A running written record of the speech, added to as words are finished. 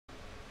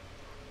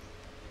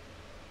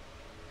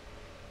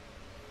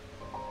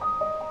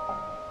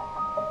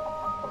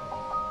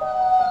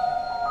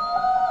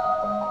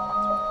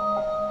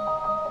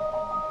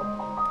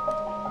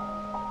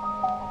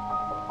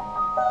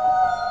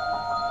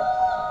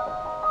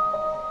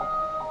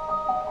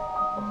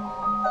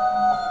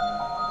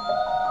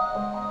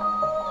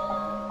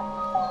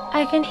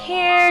I can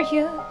hear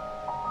you,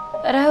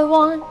 but I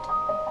won't.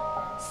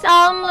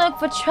 Some look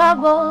for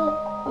trouble,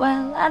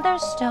 while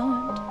others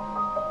don't.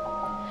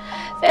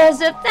 There's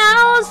 1,000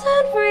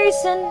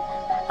 reasons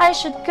I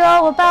should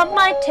go about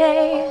my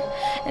day,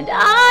 and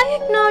I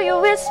ignore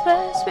your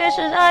whispers,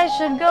 wishing I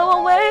should go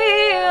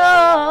away.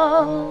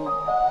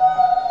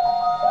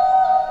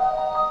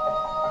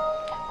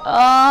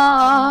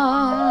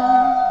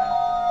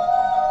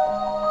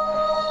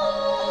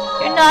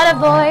 You're not a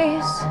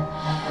voice,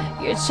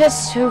 you're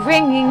just a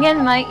ringing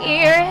in my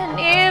ear. And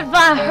if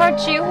I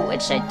hurt you,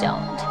 which I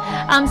don't,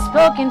 I'm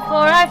spoken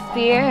for, I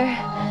fear.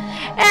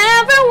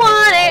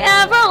 Everyone I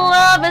ever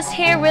love is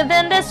here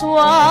within these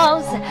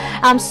walls.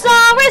 I'm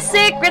sorry,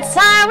 secret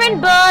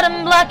siren, but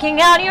I'm blocking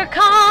out your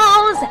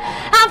calls.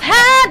 I've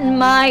had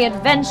my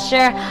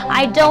adventure,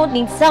 I don't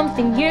need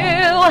something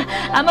new.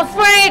 I'm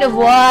afraid of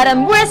what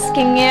I'm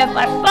risking if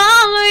I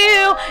follow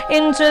you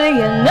into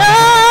the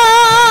unknown.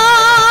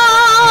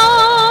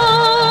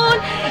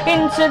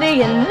 Into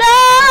the unknown.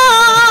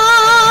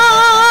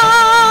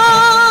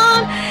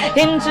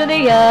 Into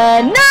the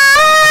unknown.